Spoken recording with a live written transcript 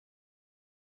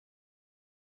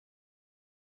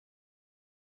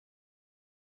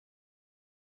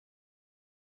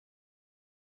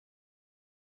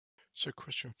So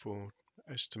question 4,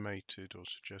 estimated or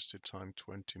suggested time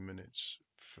 20 minutes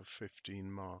for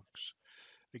 15 marks.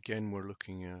 Again, we're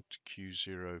looking at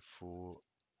Q04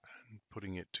 and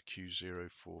putting it to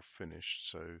Q04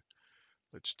 finished. So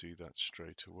let's do that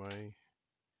straight away.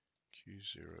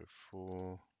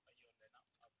 Q04,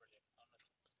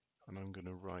 and I'm going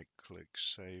to right click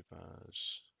Save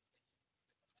As.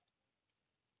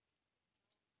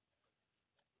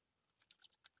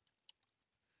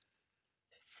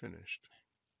 Finished.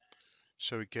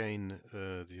 So again,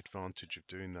 the advantage of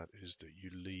doing that is that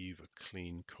you leave a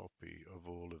clean copy of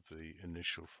all of the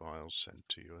initial files sent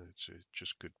to you. It's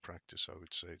just good practice, I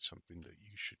would say. It's something that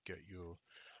you should get your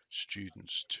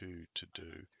students to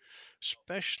do,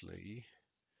 especially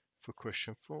for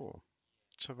question 4.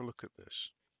 Let's have a look at this.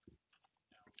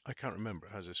 I can't remember,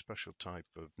 it has a special type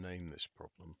of name, this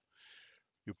problem.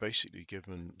 You're basically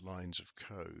given lines of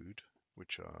code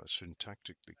which are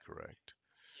syntactically correct,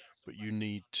 but you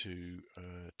need to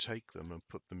take them and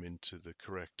put them into the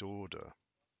correct order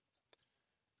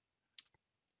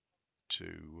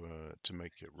to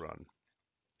make it run.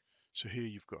 So here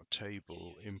you've got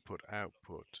table input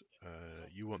output.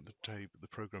 You want the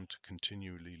program to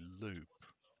continually loop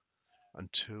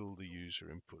until the user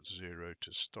inputs 0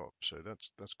 to stop. So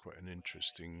that's quite an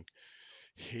interesting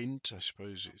hint. I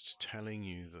suppose it's telling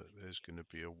you that there's going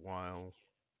to be a while,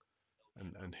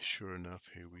 and sure enough,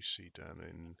 here we see down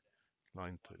in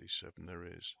line 37 there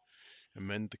is.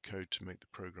 Amend the code to make the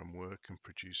program work and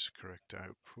produce the correct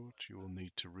output. You will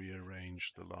need to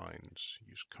rearrange the lines.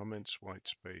 Use comments, white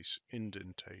space,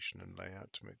 indentation and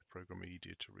layout to make the program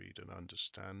easier to read and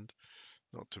understand,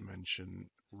 not to mention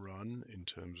run in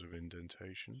terms of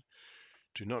indentation.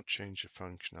 Do not change the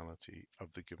functionality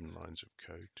of the given lines of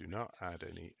code. Do not add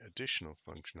any additional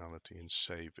functionality and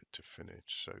save it to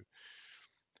finish. So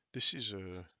this is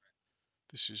a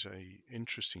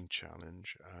interesting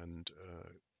challenge, and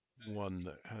one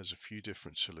that has a few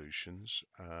different solutions,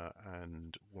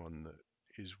 and one that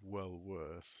is well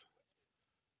worth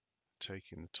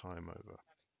taking the time over.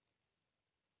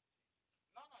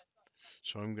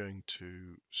 So I'm going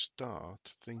to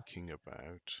start thinking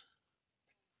about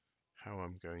how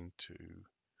I'm going to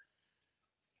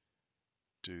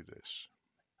do this.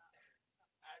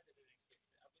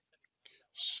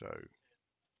 So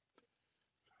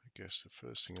I guess the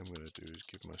first thing I'm going to do is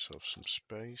give myself some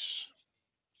space.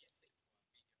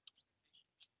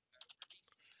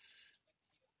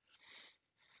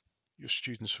 Your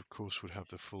students, of course, would have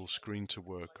the full screen to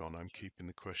work on. I'm keeping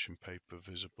the question paper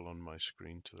visible on my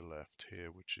screen to the left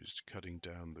here, which is cutting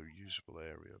down the usable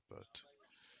area. But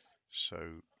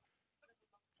so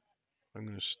I'm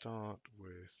going to start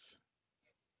with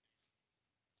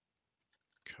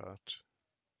cut,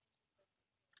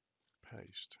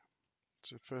 paste.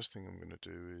 So the first thing I'm going to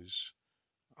do is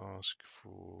ask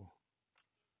for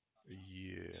a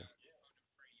year.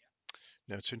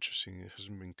 Now it's interesting, it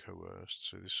hasn't been coerced,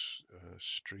 so this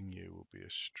string year will be a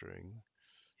string.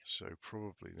 So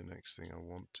probably the next thing I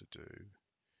want to do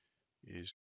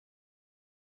is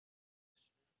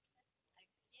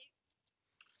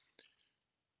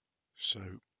so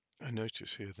I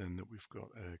notice here then that we've got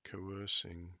a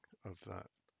coercing of that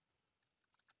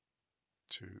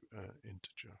to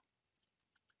integer.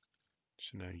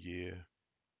 So now year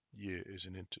is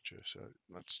an integer, so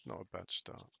that's not a bad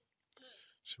start.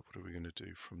 So what are we going to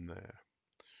do from there?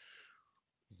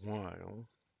 While,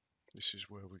 this is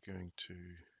where we're going to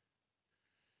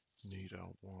need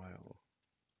our while.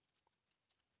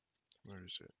 Where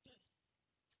is it?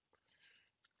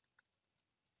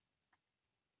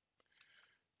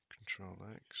 Control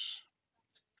X,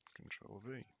 Control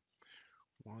V.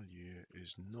 While year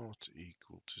is not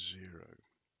equal to 0.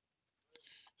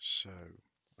 So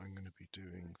I'm going to be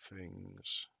doing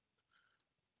things,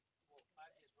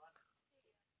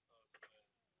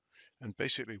 and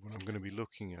basically what I'm going to be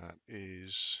looking at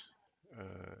is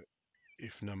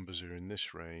if numbers are in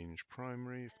this range,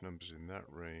 primary; if numbers in that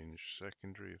range,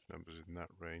 secondary; if numbers in that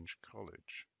range,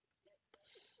 college.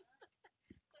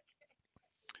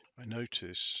 I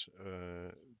notice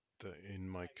that in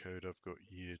my code I've got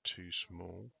year too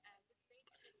small,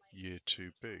 year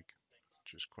too big,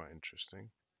 which is quite interesting.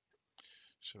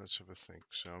 So let's have a think.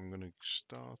 So I'm going to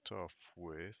start off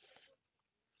with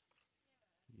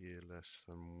year less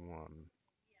than 1.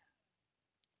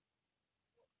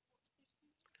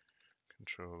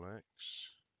 Control X,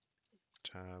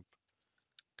 tab,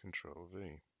 Control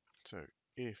V. So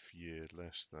if year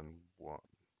less than 1,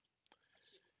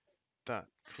 that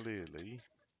clearly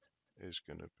is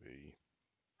going to be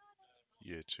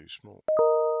year too small.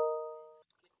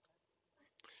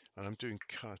 And I'm doing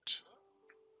cut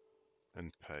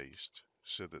and paste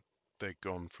so that they're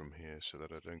gone from here so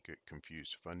that I don't get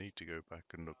confused. If I need to go back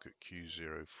and look at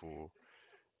Q04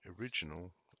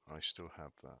 original, I still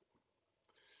have that.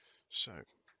 So,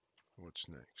 what's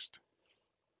next?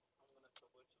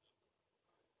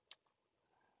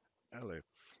 Elif,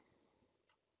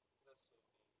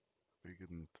 bigger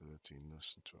than 13,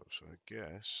 less than 12. So I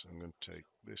guess I'm going to take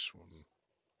this one.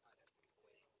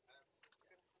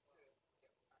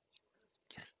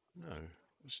 No,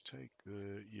 let's take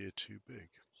the year too big.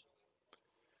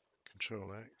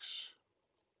 Control X.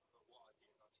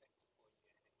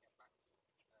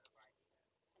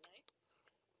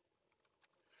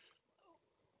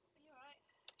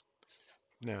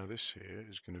 Now this here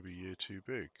is going to be year too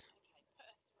big.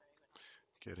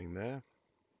 Getting there.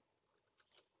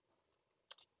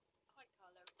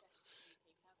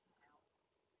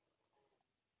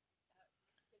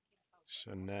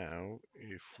 So now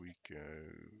if we go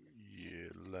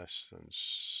year less than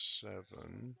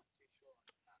 7,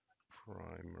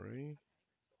 primary.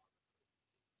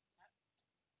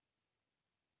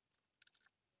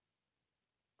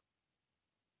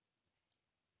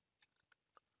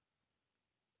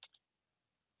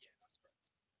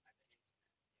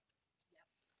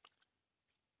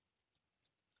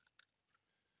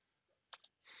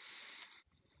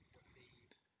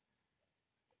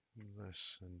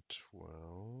 Less than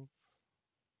 12.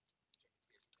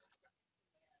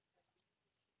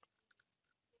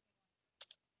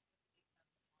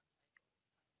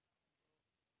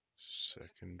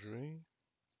 Secondary.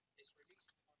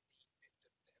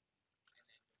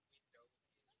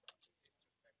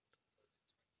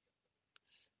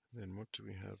 Then what do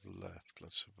we have left?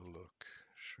 Let's have a look.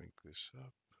 Shrink this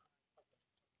up.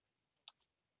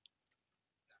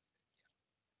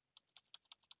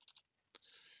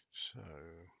 So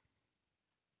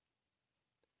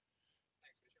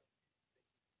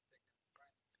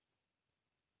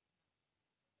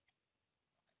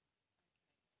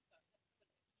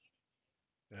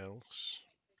else.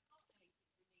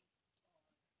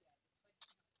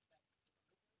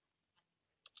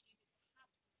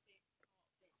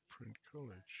 Print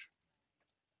college.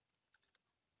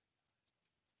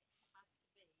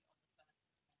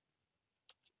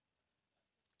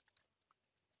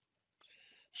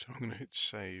 So I'm going to hit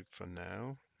save for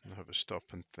now and have a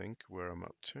stop and think where I'm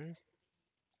up to.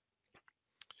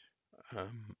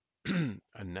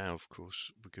 And now, of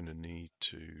course, we're going to need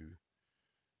to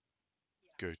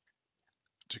go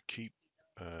to keep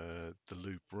the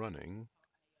loop running.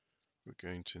 We're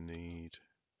going to need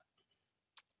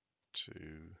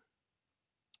to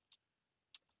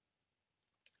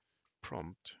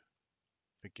prompt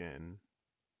again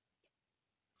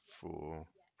for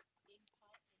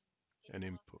an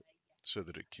input so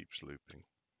that it keeps looping.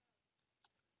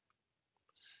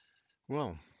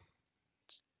 Well,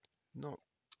 not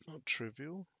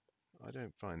trivial. I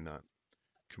don't find that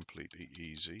completely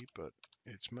easy, but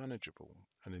it's manageable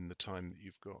and in the time that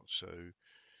you've got. So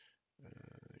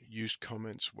used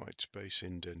comments, white space,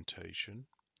 indentation.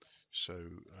 So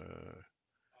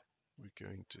we're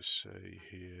going to say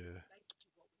here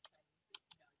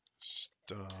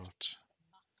start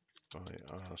by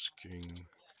asking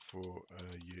for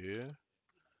a year.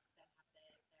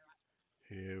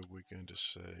 Here we're going to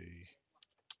say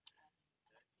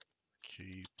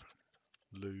keep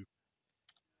looping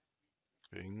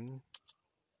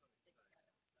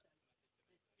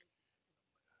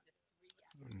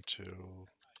until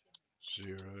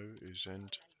 0 is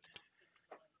entered.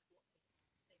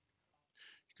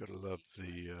 You've got to love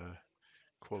the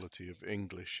quality of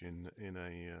English in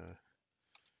a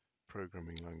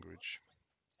programming language.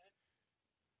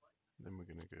 Then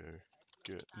we're going to go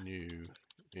get new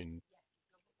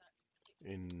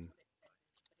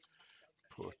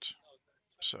input.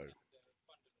 So,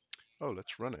 oh,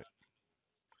 let's run it.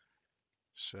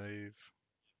 Save.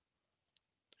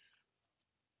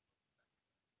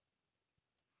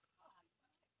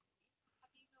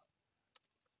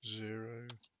 Zero.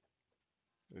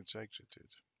 It's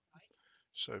exited.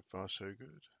 So far, so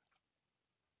good.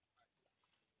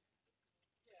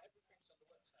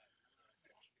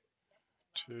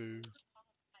 Two,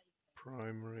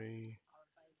 primary,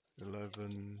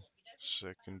 11,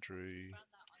 secondary,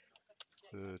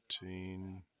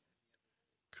 13,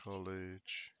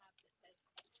 college,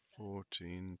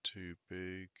 14, too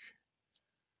big,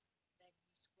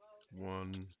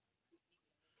 1,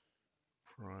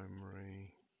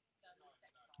 primary,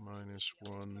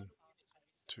 -1,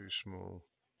 too small,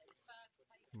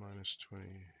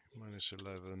 -20,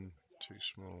 -11, too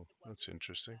small. That's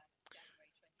interesting.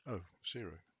 Oh,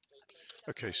 0.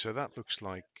 Okay, so that looks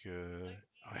like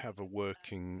I have a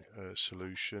working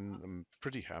solution. I'm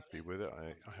pretty happy with it.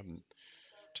 I haven't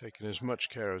taken as much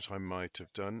care as I might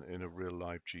have done in a real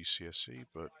live GCSE,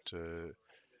 but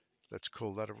let's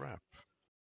call that a wrap.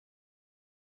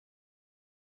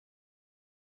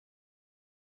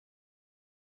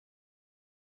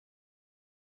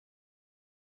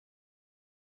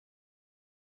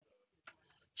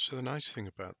 So the nice thing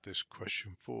about this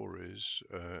question 4 is,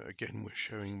 again, we're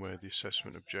showing where the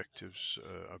assessment objectives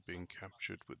are being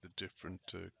captured with the different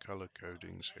color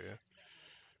codings here.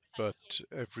 But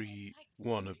every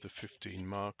one of the 15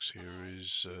 marks here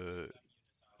is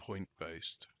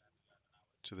point-based.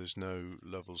 So there's no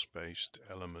levels-based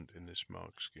element in this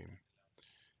mark scheme.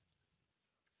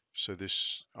 So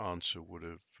this answer would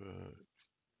have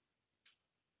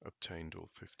obtained all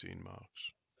 15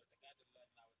 marks.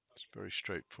 It's very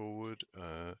straightforward.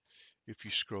 If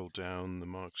you scroll down the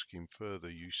mark scheme further,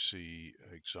 you see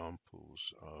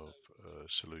examples of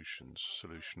solutions.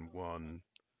 Solution 1,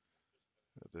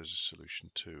 there's a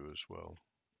solution 2 as well.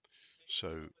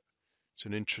 So it's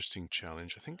an interesting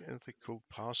challenge. I think they're called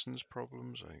Parsons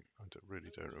problems. I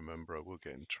really don't remember. I will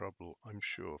get in trouble, I'm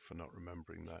sure, for not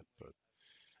remembering that, but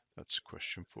that's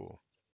question 4.